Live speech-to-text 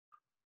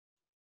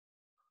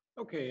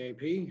Okay,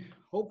 AP,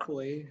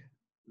 hopefully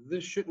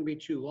this shouldn't be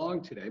too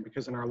long today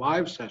because in our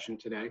live session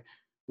today,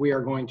 we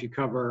are going to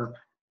cover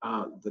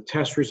the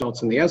test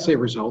results and the essay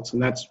results,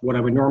 and that's what I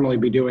would normally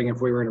be doing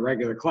if we were in a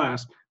regular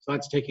class. So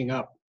that's taking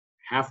up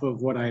half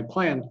of what I had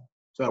planned,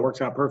 so that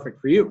works out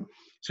perfect for you.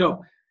 So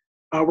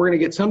we're going to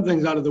get some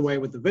things out of the way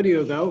with the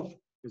video, though,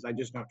 because I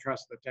just don't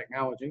trust the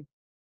technology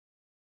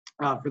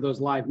for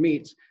those live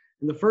meets.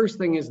 And the first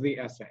thing is the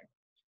essay.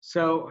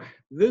 So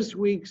this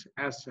week's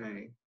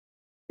essay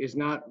is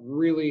not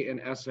really an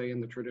essay in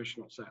the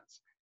traditional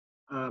sense.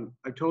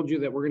 I told you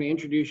that we're going to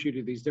introduce you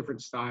to these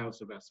different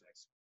styles of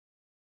essays.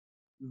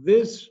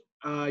 This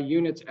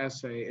unit's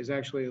essay is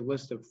actually a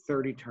list of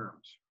 30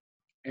 terms,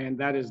 and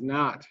that is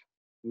not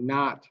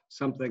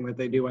something that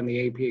they do on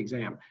the AP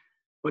exam,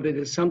 but it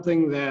is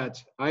something that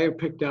I have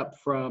picked up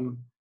from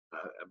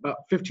about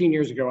 15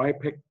 years ago. I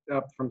picked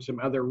up from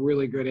some other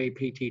really good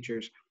AP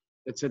teachers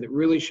that said it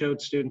really showed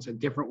students a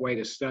different way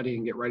to study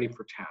and get ready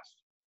for tests.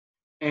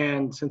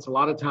 And since a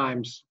lot of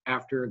times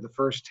after the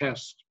first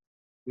test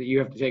that you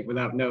have to take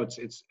without notes,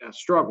 it's a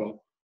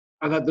struggle,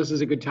 I thought this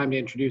is a good time to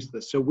introduce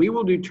this. So we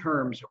will do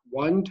terms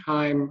one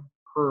time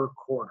per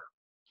quarter.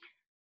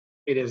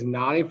 It is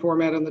not a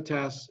format on the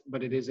test,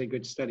 but it is a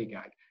good study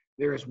guide.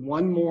 There is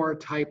one more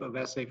type of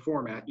essay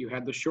format. You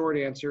had the short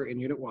answer in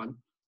Unit 1.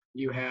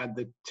 You had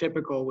the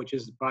typical, which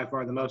is by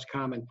far the most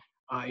common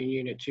in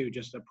Unit 2,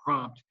 just a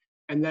prompt.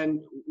 And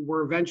then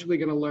we're eventually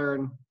going to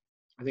learn,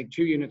 I think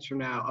 2 units from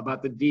now,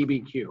 about the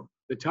DBQ,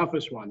 the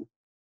toughest one.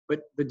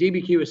 But the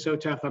DBQ is so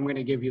tough, I'm going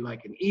to give you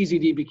like an easy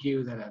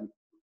DBQ, then a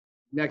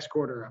next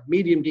quarter, a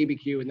medium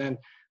DBQ, and then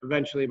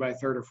eventually by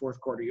third or fourth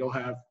quarter, you'll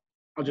have,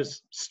 I'll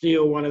just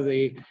steal one of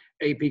the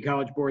AP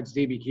College Board's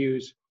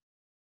DBQs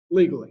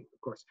legally,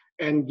 of course,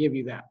 and give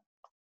you that.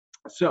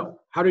 So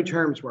how do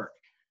terms work?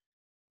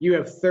 You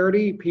have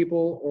 30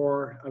 people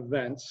or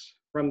events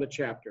from the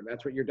chapter.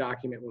 That's what your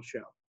document will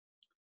show.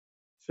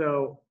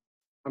 So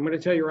I'm going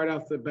to tell you right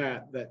off the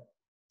bat that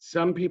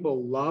some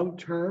people love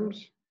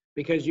terms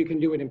because you can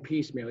do it in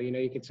piecemeal. You know,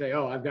 you could say,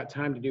 oh, I've got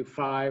time to do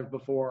 5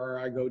 before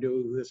I go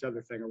do this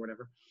other thing or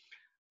whatever.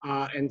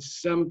 And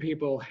some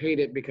people hate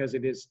it because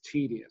it is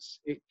tedious.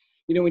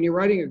 You know, when you're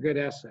writing a good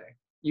essay,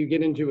 you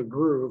get into a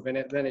groove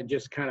and then it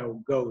just kind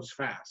of goes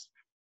fast.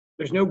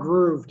 There's no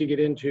groove to get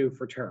into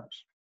for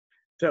terms.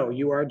 So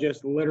you are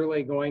just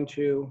literally going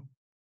to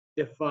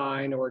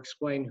define or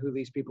explain who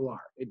these people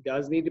are. It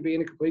does need to be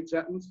in a complete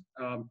sentence.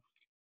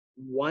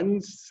 One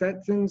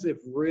sentence, if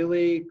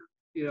really,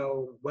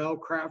 well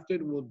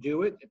crafted, will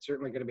do it. It's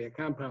certainly going to be a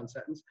compound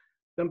sentence.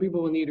 Some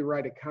people will need to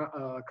write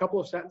a couple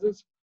of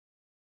sentences,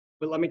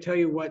 but let me tell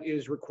you what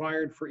is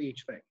required for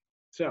each thing.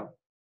 So,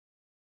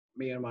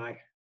 me and my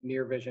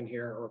near vision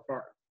here,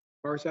 or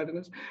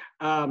farsightedness.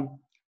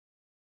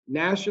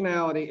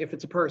 Nationality, if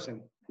it's a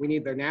person, we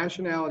need their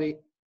nationality,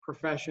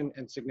 profession,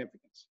 and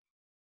significance.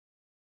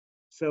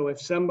 So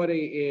if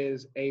somebody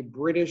is a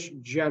British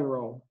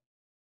general,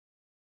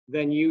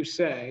 then you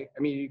say,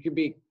 I mean, you could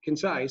be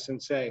concise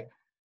and say,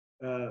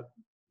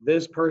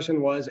 this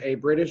person was a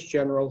British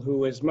general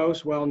who is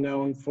most well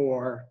known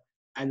for,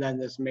 and then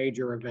this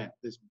major event,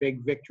 this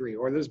big victory,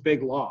 or this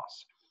big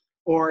loss.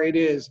 Or it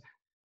is,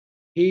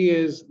 he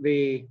is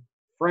the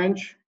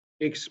French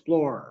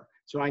explorer.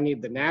 So I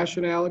need the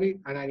nationality,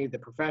 and I need the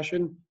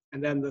profession,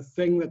 and then the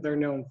thing that they're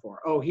known for.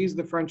 Oh, he's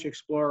the French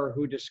explorer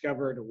who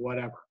discovered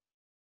whatever.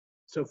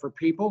 So for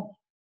people,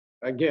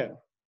 again,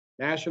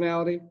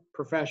 nationality,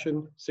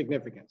 profession,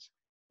 significance.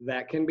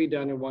 That can be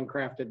done in one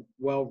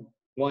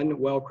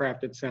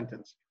well-crafted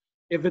sentence.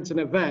 If it's an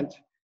event,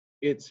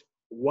 it's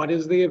what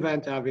is the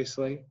event,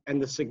 obviously, and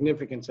the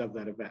significance of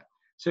that event.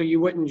 So you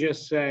wouldn't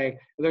just say,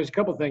 there's a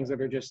couple things that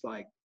are just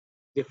like,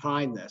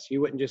 define this. You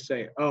wouldn't just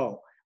say,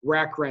 oh,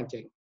 rack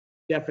renting,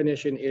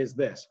 definition is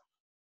this.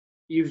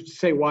 You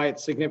say why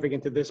it's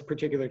significant to this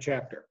particular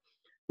chapter.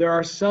 There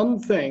are some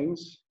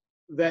things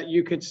that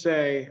you could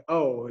say,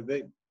 oh,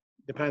 that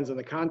depends on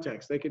the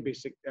context. They could be,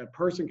 a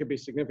person could be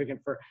significant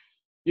for,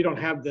 you don't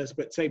have this,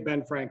 but say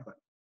Ben Franklin.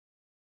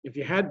 If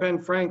you had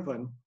Ben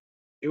Franklin,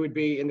 it would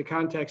be in the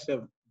context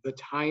of the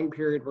time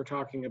period we're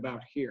talking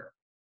about here.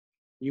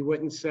 You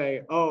wouldn't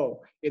say,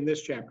 oh, in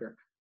this chapter,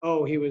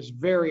 oh, he was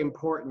very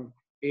important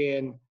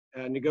in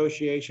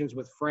negotiations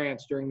with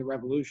France during the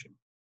Revolution.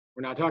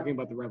 We're not talking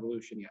about the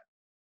Revolution yet.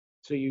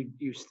 So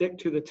you stick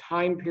to the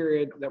time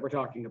period that we're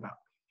talking about.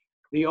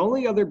 The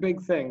only other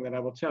big thing that I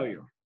will tell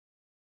you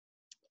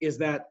is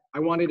that I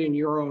want it in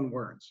your own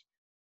words.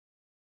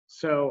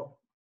 So,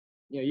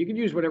 you can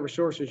use whatever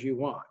sources you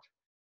want,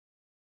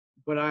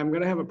 but I'm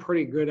going to have a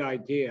pretty good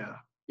idea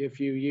if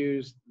you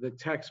use the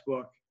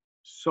textbook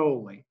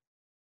solely.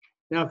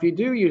 Now, if you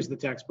do use the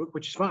textbook,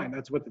 which is fine,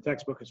 that's what the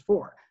textbook is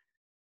for,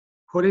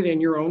 put it in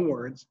your own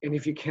words. And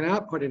if you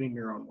cannot put it in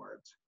your own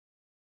words,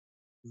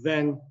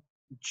 then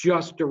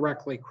just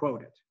directly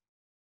quote it.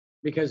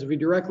 Because if you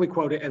directly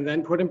quote it and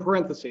then put in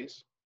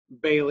parentheses,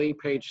 Bailey,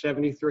 page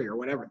 73 or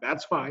whatever,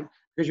 that's fine,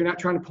 because you're not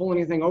trying to pull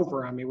anything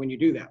over on me when you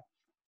do that.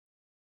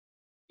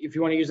 If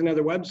you want to use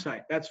another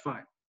website, that's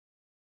fine.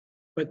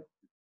 But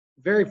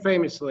very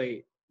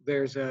famously,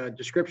 there's a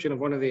description of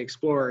one of the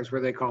explorers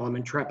where they call him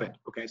intrepid.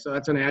 Okay, so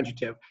that's an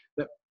adjective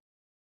that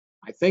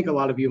I think a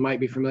lot of you might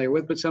be familiar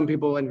with, but some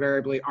people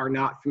invariably are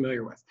not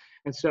familiar with.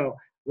 And so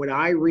when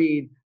I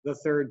read the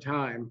third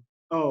time,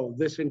 oh,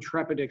 this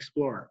intrepid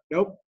explorer,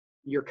 nope,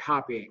 you're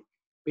copying,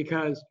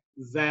 because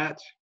that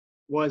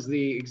was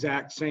the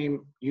exact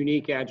same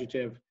unique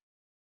adjective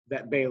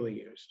that Bailey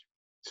used.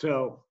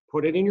 So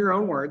put it in your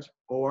own words,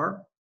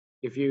 or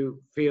if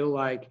you feel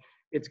like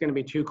it's going to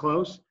be too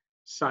close,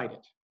 cite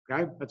it.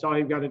 Okay, that's all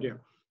you've got to do.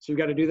 So you've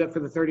got to do that for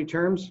the 30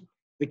 terms.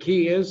 The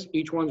key is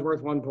each one's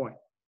worth 1 point.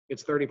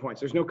 It's 30 points.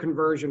 There's no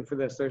conversion for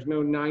this. There's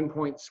no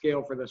 9-point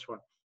scale for this one.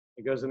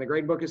 It goes in the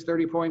grade book as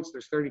 30 points.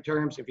 There's 30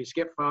 terms. If you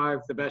skip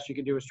 5, the best you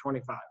can do is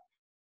 25.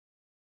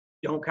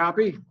 Don't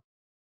copy.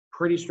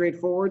 Pretty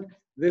straightforward.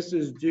 This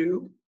is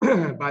due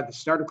by the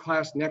start of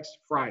class next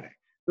Friday.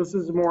 This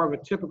is more of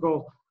a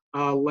typical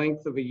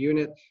length of a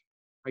unit.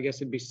 I guess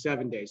it'd be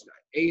 7 days.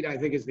 8, I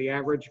think, is the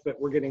average, but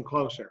we're getting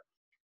closer.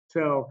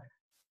 So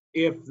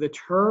if the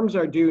terms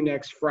are due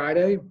next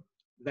Friday,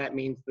 that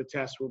means the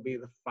test will be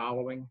the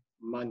following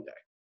Monday.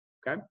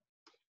 Okay?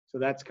 So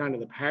that's kind of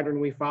the pattern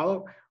we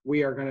follow.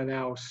 We are going to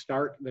now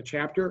start the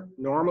chapter.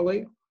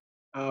 Normally,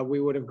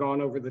 we would have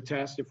gone over the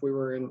test if we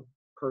were in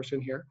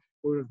person here.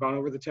 We would have gone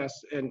over the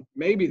tests and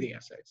maybe the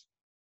essays,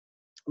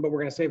 but we're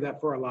going to save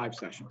that for a live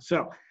session.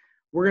 So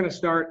we're going to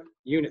start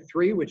Unit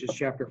 3, which is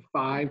Chapter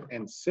 5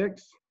 and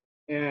 6.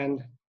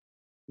 And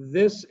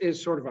this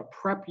is sort of a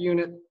prep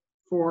unit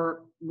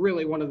for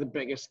really one of the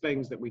biggest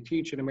things that we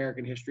teach in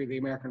American history, the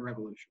American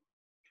Revolution.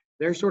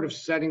 They're sort of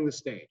setting the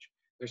stage.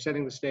 They're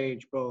setting the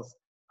stage both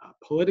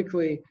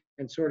politically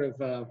and sort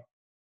of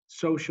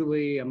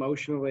socially,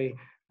 emotionally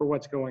for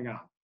what's going on.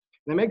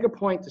 And I make a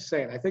point to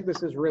say, and I think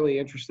this is really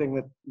interesting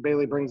that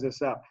Bailey brings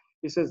this up.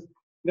 He says,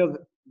 you know,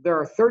 there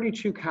are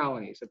 32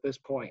 colonies at this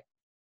point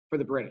for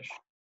the British.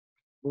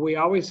 We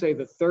always say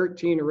the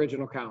 13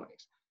 original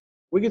colonies.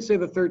 We could say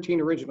the 13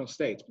 original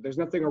states, but there's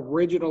nothing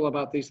original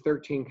about these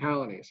 13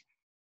 colonies.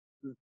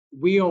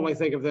 We only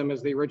think of them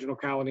as the original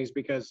colonies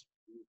because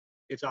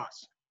it's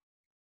us.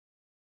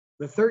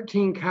 The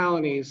 13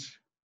 colonies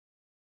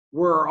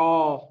were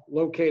all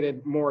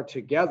located more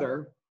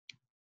together,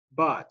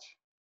 but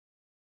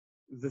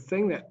the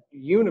thing that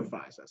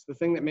unifies us, the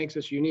thing that makes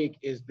us unique,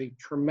 is the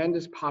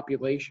tremendous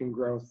population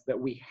growth that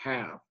we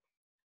have.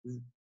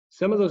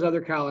 Some of those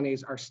other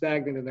colonies are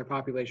stagnant in their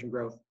population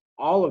growth.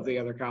 All of the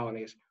other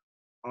colonies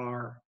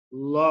are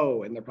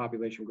low in their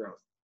population growth,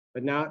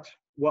 but not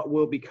what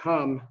will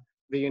become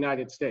the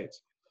United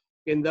States.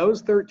 In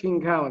those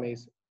 13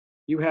 colonies,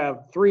 you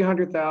have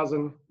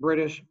 300,000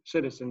 British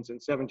citizens in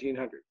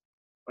 1700.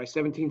 By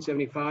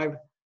 1775,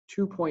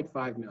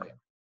 2.5 million.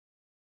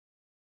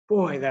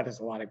 Boy, that is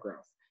a lot of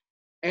growth.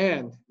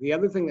 And the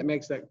other thing that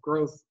makes that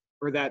growth,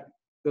 or that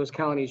those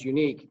colonies,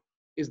 unique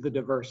is the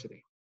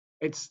diversity.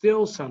 It's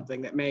still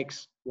something that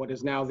makes what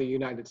is now the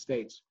United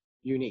States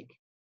unique.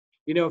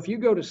 You know, if you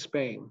go to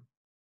Spain,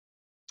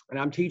 and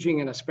I'm teaching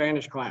in a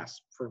Spanish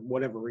class for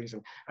whatever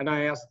reason, and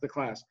I ask the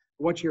class,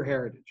 what's your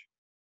heritage?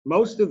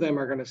 Most of them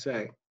are going to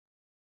say,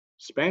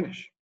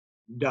 Spanish.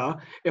 Duh.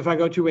 If I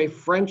go to a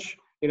French,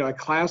 a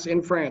class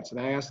in France, and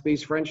I ask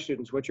these French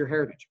students, what's your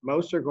heritage?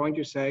 Most are going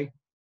to say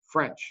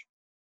French.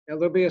 Now,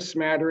 there'll be a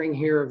smattering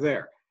here or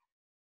there.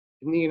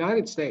 In the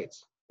United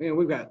States,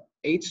 we've got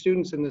 8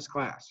 students in this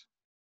class.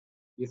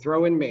 You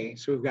throw in me,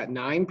 so we've got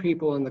 9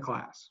 people in the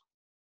class.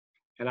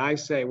 And I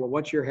say, well,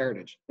 what's your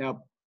heritage?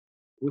 Now,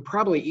 we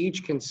probably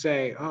each can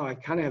say, oh, I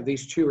kind of have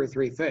these 2 or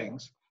 3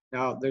 things.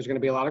 Now, there's going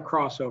to be a lot of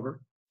crossover,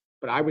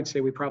 but I would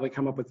say we probably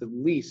come up with at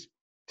least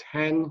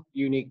 10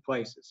 unique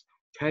places,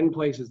 10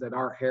 places that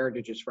our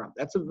heritage is from.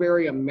 That's a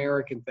very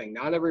American thing.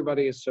 Not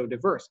everybody is so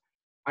diverse.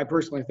 I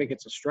personally think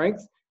it's a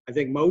strength. I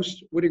think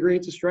most would agree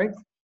it's a strength.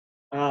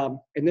 And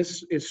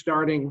this is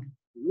starting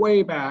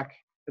way back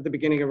at the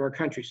beginning of our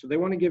country. So they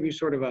want to give you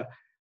sort of a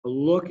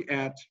look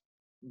at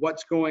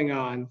what's going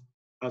on,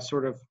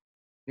 sort of,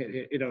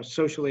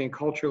 socially and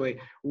culturally.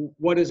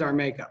 What is our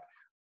makeup?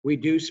 We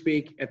do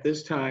speak at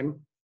this time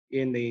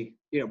in the,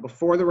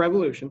 before the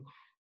revolution,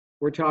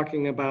 we're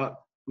talking about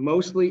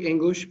mostly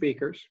English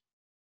speakers,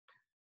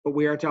 but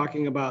we are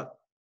talking about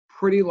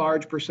pretty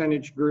large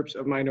percentage groups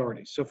of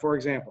minorities. So for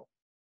example,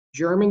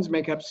 Germans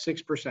make up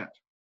 6%.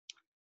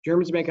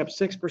 Germans make up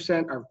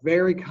 6%, are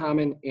very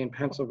common in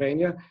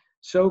Pennsylvania,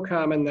 so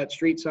common that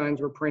street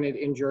signs were printed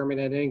in German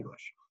and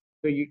English.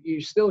 So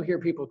you still hear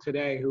people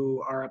today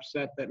who are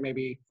upset that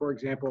maybe, for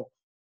example,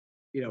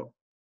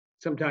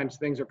 sometimes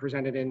things are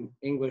presented in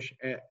English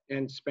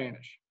and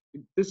Spanish.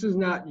 This is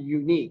not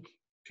unique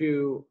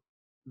to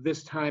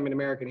this time in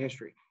American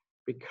history.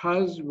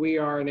 Because we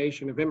are a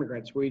nation of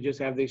immigrants, we just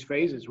have these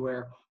phases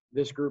where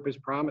this group is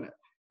prominent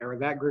or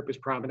that group is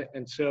prominent.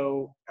 And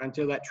so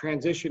until that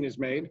transition is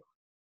made,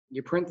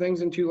 you print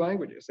things in 2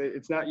 languages.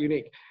 It's not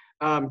unique.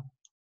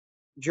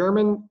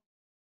 German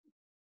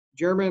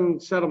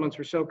settlements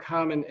were so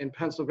common in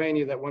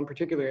Pennsylvania that one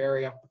particular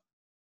area,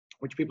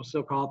 which people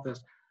still call it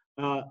this,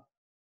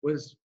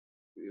 was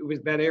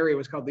that area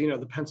was called,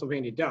 the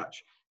Pennsylvania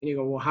Dutch. And you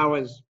go, well, how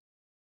is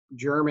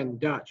German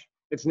Dutch?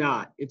 It's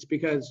not. It's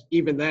because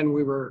even then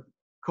we were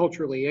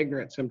culturally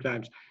ignorant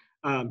sometimes.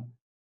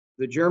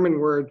 The German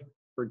word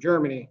for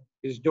Germany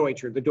is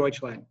Deutsch, or the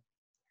Deutschland.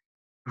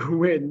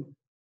 When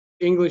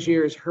English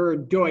ears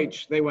heard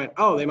Deutsch, they went,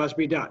 oh, they must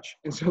be Dutch.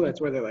 And so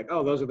that's why they're like,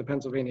 oh, those are the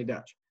Pennsylvania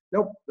Dutch.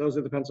 Nope, those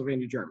are the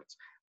Pennsylvania Germans.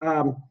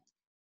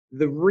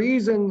 The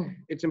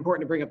reason it's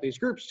important to bring up these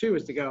groups too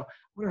is to go, I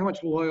wonder how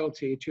much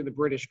loyalty to the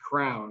British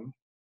Crown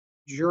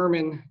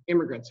German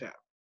immigrants have.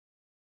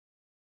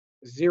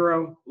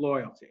 Zero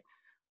loyalty.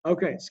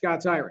 Okay,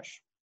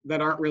 Scots-Irish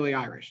that aren't really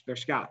Irish. They're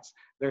Scots.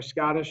 They're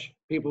Scottish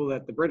people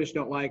that the British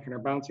don't like and are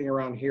bouncing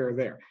around here or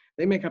there.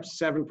 They make up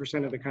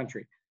 7% of the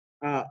country.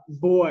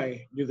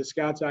 Boy, do the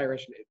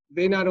Scots-Irish,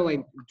 they not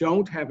only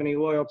don't have any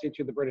loyalty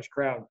to the British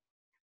Crown,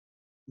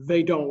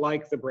 they don't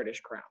like the British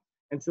Crown.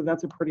 And so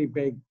that's a pretty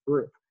big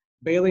group.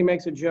 Bailey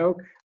makes a joke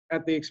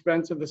at the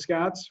expense of the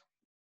Scots.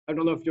 I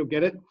don't know if you'll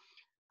get it.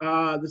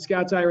 The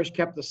Scots-Irish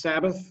kept the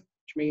Sabbath,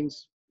 which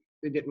means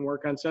they didn't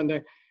work on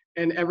Sunday,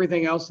 and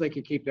everything else they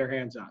could keep their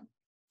hands on.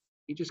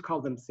 He just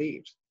called them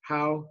thieves.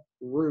 How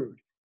rude.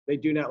 They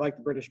do not like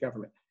the British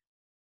government.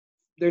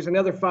 There's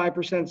another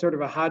 5%, sort of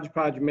a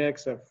hodgepodge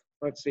mix of,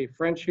 let's see,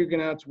 French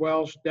Huguenots,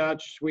 Welsh,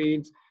 Dutch,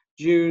 Swedes,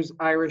 Jews,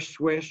 Irish,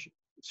 Swiss,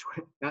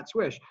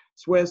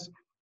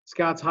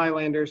 Scots,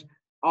 Highlanders,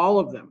 all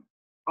of them,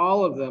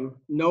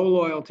 no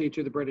loyalty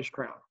to the British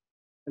Crown.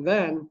 And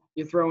then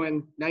you throw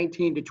in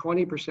 19 to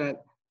 20%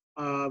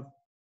 of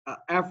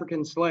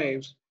African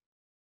slaves.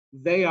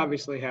 They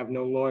obviously have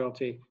no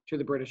loyalty to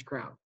the British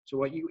Crown. So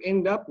what you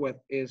end up with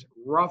is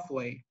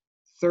roughly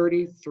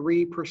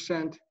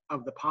 33%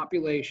 of the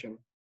population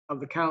of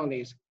the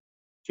colonies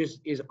just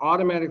is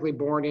automatically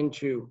born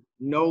into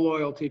no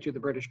loyalty to the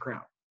British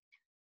Crown.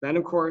 Then,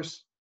 of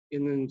course,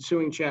 in the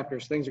ensuing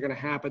chapters, things are going to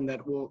happen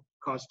that will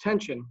cause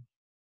tension,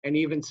 and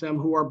even some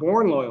who are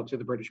born loyal to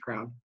the British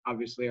Crown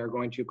obviously are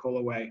going to pull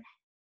away.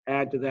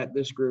 Add to that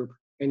this group,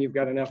 and you've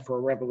got enough for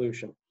a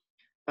revolution.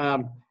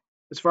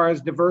 As far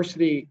as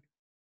diversity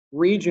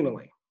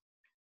regionally,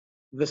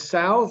 the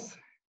South,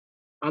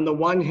 on the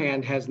one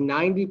hand, has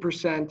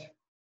 90%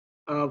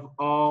 of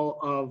all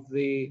of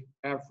the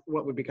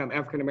what would become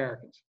African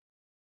Americans.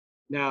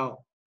 Now,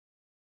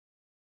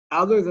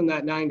 other than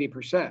that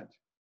 90%,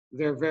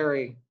 they're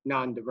very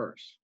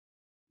non-diverse.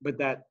 But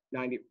that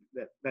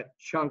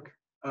chunk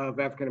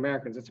of African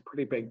Americans, it's a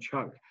pretty big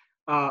chunk.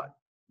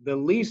 The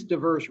least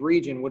diverse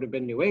region would have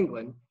been New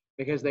England,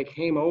 because they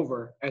came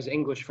over as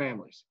English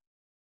families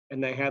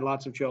and they had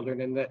lots of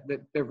children, and that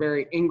they're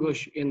very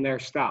English in their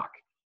stock.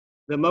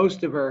 The most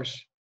diverse,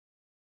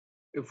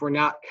 if we're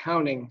not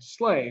counting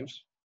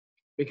slaves,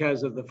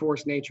 because of the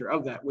forced nature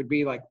of that, would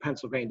be like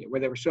Pennsylvania,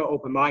 where they were so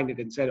open-minded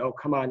and said, oh,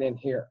 come on in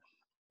here.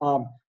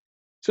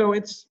 So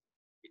it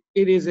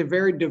is a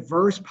very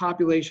diverse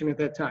population at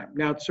that time.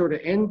 Now, sort of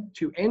end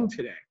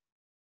today,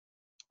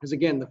 because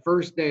again, the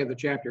first day of the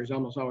chapter is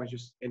almost always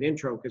just an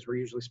intro, because we're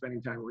usually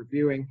spending time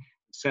reviewing,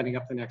 setting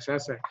up the next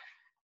essay.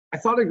 I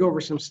thought I'd go over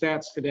some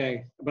stats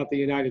today about the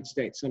United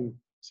States,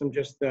 some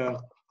just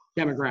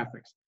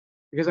demographics,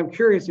 because I'm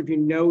curious if you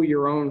know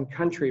your own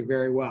country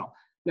very well.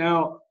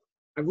 Now,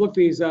 I've looked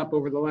these up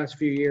over the last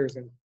few years,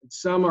 and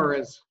some are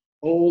as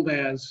old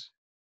as,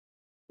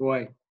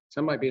 boy,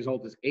 some might be as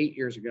old as 8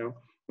 years ago,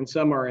 and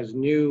some are as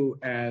new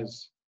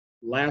as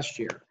last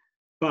year.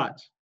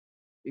 But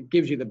it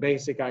gives you the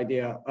basic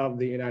idea of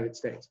the United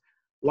States.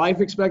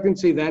 Life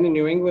expectancy then in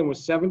New England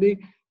was 70.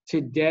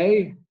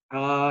 Today,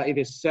 it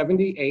is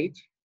 78,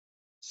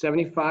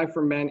 75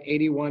 for men,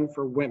 81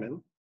 for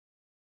women.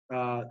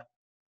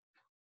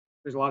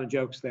 There's a lot of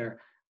jokes there.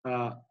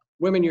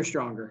 Women, you're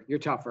stronger, you're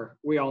tougher.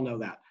 We all know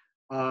that.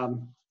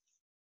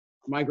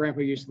 My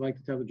grandpa used to like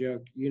to tell the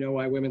joke, you know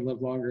why women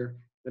live longer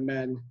than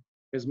men?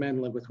 Because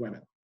men live with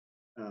women.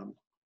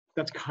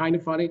 That's kind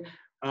of funny,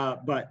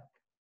 but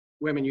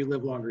women, you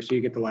live longer, so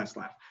you get the last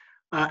laugh.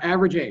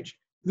 Average age.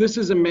 This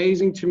is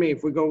amazing to me.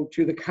 If we go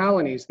to the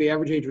colonies, the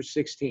average age was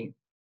 16.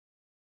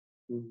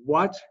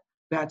 What?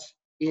 That's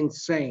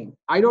insane.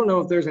 I don't know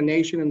if there's a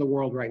nation in the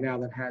world right now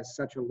that has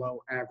such a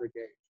low average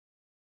age.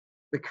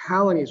 The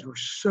colonies were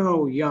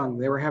so young.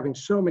 They were having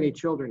so many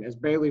children. As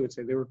Bailey would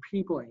say, they were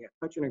peopling at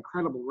such an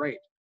incredible rate.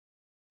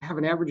 Have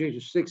an average age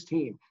of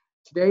 16.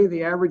 Today,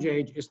 the average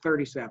age is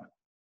 37.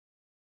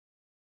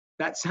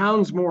 That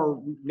sounds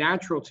more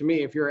natural to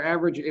me. If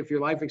your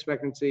life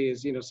expectancy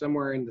is,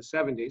 somewhere in the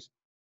 70s,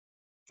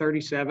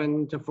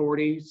 37 to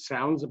 40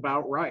 sounds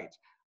about right.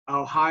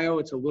 Ohio,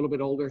 it's a little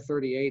bit older,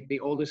 38. The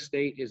oldest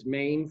state is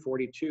Maine,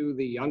 42.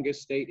 The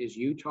youngest state is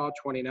Utah,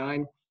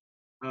 29.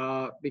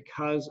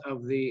 Because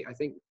of I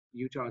think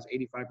Utah is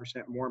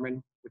 85%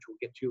 Mormon, which we'll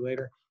get to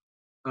later.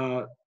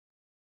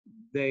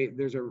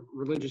 There's a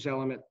religious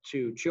element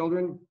to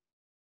children.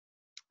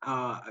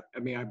 I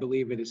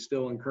believe it is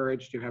still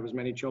encouraged to have as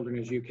many children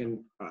as you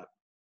can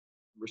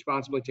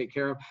responsibly take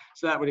care of.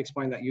 So that would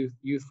explain that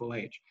youthful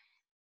age.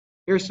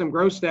 Here's some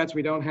gross stats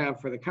we don't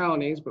have for the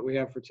colonies, but we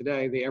have for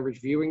today. The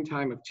average viewing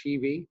time of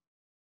TV.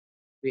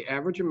 the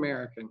average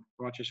American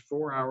watches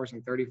 4 hours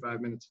and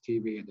 35 minutes of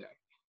TV a day.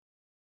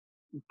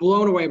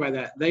 Blown away by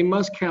that. They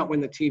must count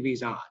when the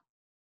TV's on.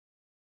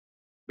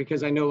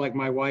 Because I know, like,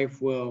 my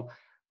wife will,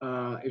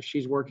 if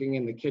she's working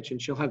in the kitchen,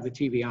 she'll have the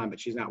TV on, but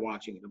she's not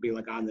watching it. It'll be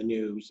like on the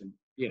news and,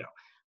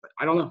 but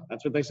I don't know.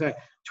 That's what they say.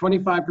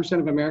 25%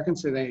 of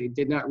Americans say they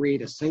did not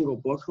read a single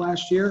book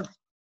last year.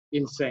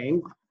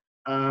 Insane,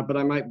 but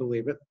I might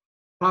believe it.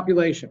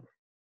 Population.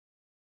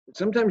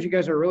 Sometimes you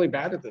guys are really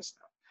bad at this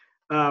stuff.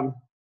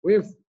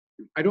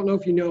 I don't know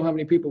if you know how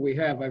many people we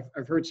have.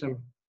 I've heard some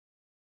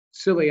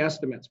silly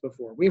estimates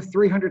before. We have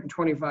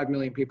 325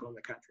 million people in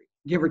the country,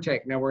 give or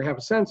take. Now, we have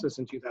a census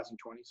in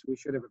 2020, so we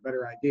should have a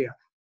better idea,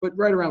 but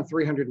right around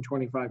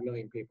 325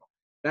 million people.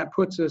 That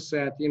puts us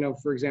at,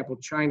 for example,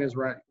 China's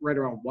right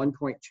around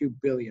 1.2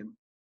 billion.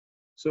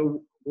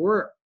 So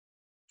we're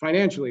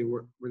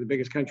the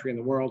biggest country in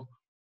the world.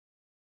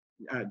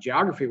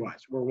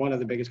 Geography-wise, we're one of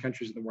the biggest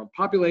countries in the world.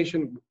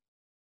 Population,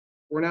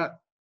 we're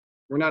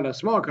not a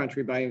small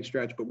country by any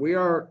stretch, but we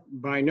are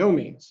by no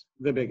means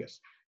the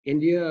biggest.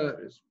 India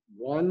is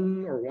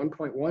 1 or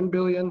 1.1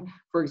 billion,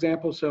 for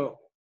example, so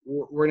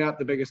we're not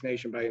the biggest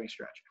nation by any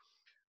stretch.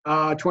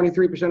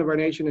 23% of our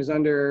nation is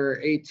under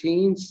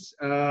 18,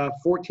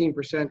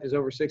 14% is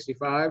over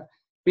 65.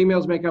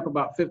 Females make up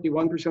about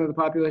 51% of the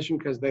population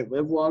because they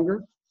live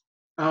longer.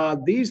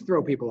 These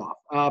throw people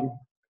off.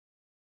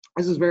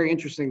 This is very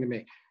interesting to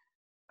me.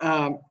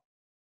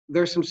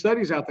 There's some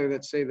studies out there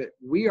that say that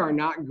we are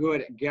not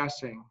good at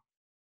guessing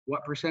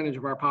what percentage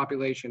of our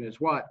population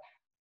is what,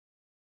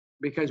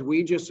 because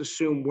we just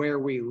assume where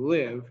we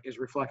live is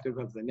reflective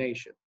of the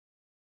nation.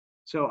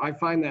 So I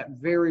find that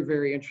very,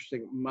 very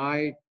interesting.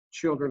 My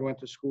children went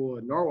to school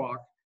in Norwalk,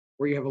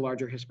 where you have a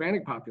larger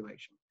Hispanic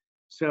population.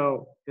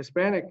 So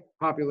Hispanic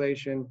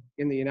population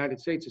in the United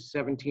States is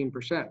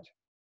 17%.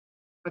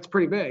 That's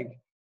pretty big,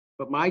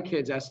 but my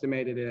kids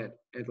estimated it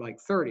at like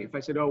 30. If I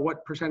said, oh,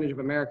 what percentage of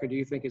America do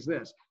you think is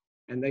this?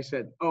 And they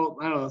said, oh,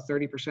 I don't know,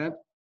 30%.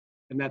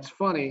 And that's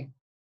funny,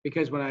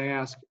 because when I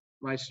ask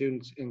my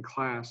students in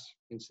class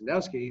in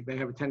Sandusky, they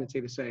have a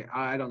tendency to say,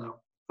 I don't know,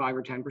 5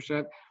 or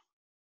 10%,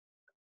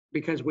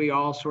 because we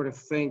all sort of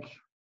think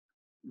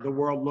the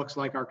world looks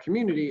like our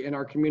community, and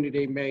our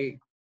community may,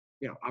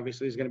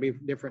 obviously is going to be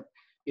different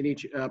in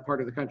each part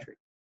of the country.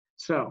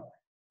 So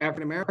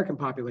African American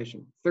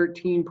population,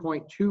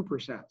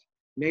 13.2%.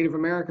 Native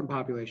American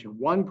population,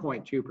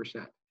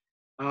 1.2%.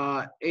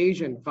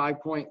 Asian,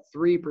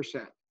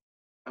 5.3%.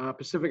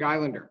 Pacific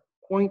Islander,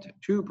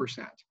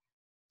 0.2%.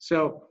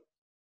 So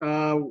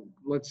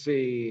let's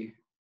see,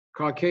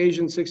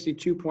 Caucasian,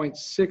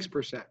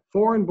 62.6%.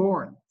 Foreign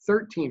born,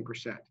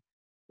 13%.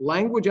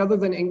 Language other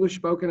than English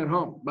spoken at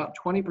home, about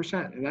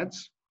 20%. And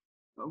that's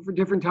over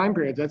different time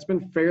periods. That's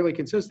been fairly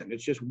consistent.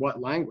 It's just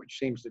what language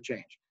seems to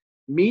change.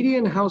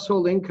 Median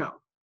household income,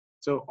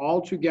 so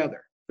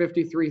altogether,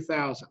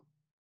 53,000.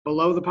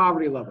 Below the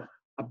poverty level,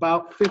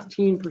 about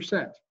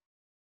 15%.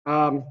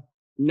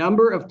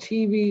 Number of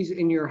TVs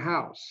in your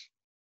house,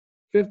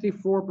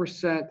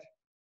 54%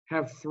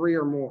 have 3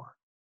 or more.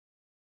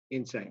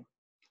 Insane.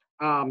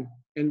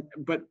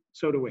 But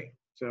so do we,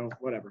 so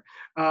whatever.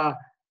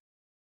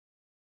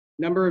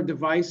 Number of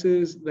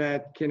devices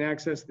that can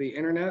access the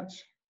internet,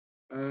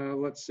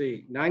 let's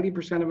see,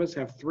 90% of us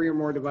have 3 or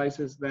more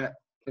devices that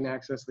can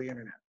access the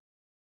internet.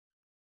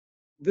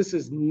 This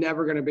is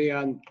never going to be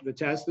on the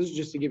test. This is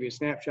just to give you a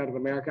snapshot of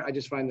America. I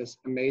just find this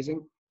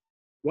amazing.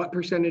 What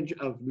percentage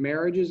of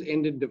marriages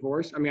end in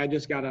divorce? I mean, I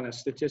just got on a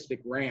statistic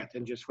rant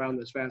and just found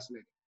this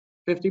fascinating.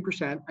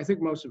 50%. I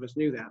think most of us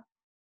knew that.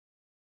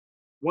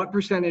 What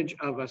percentage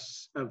of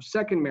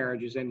second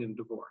marriages end in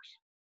divorce?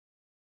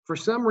 For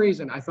some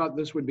reason, I thought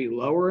this would be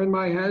lower in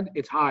my head.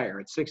 It's higher.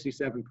 It's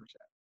 67%.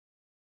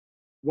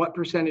 What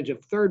percentage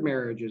of third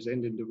marriages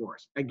end in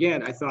divorce?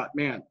 Again, I thought,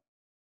 man,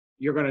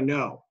 you're going to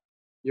know.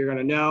 You're going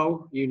to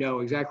know, you know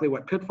exactly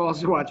what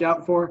pitfalls to watch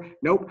out for.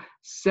 Nope,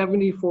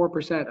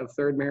 74% of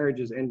third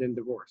marriages end in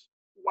divorce.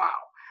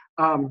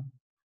 Wow.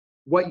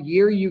 What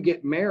year you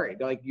get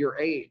married, like your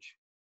age,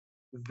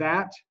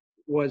 that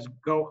was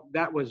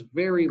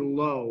very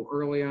low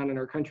early on in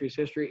our country's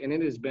history, and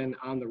it has been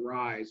on the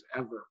rise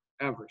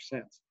ever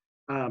since.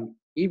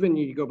 Even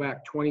you go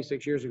back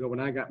 26 years ago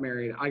when I got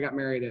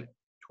married at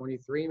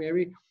 23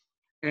 maybe,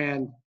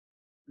 and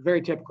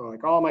very typical.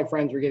 Like all my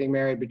friends were getting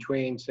married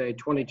between, say,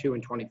 22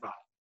 and 25.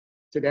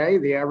 Today,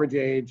 the average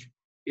age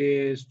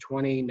is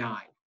 29.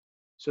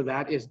 So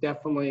that is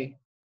definitely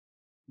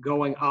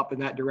going up in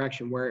that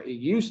direction, where it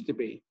used to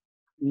be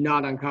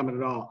not uncommon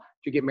at all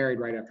to get married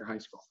right after high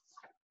school.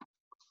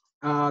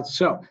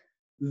 So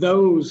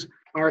those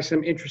are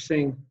some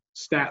interesting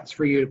stats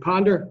for you to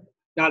ponder.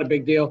 Not a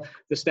big deal.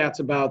 The stats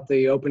about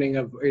the opening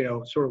of,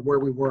 sort of where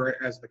we were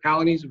as the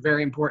colonies,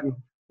 very important.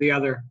 The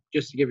other,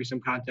 just to give you some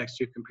context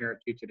to compare it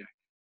to today.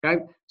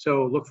 Okay,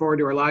 so look forward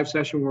to our live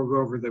session. We'll go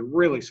over the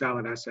really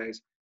solid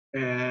essays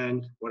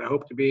and what I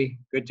hope to be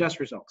good test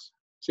results.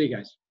 See you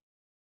guys.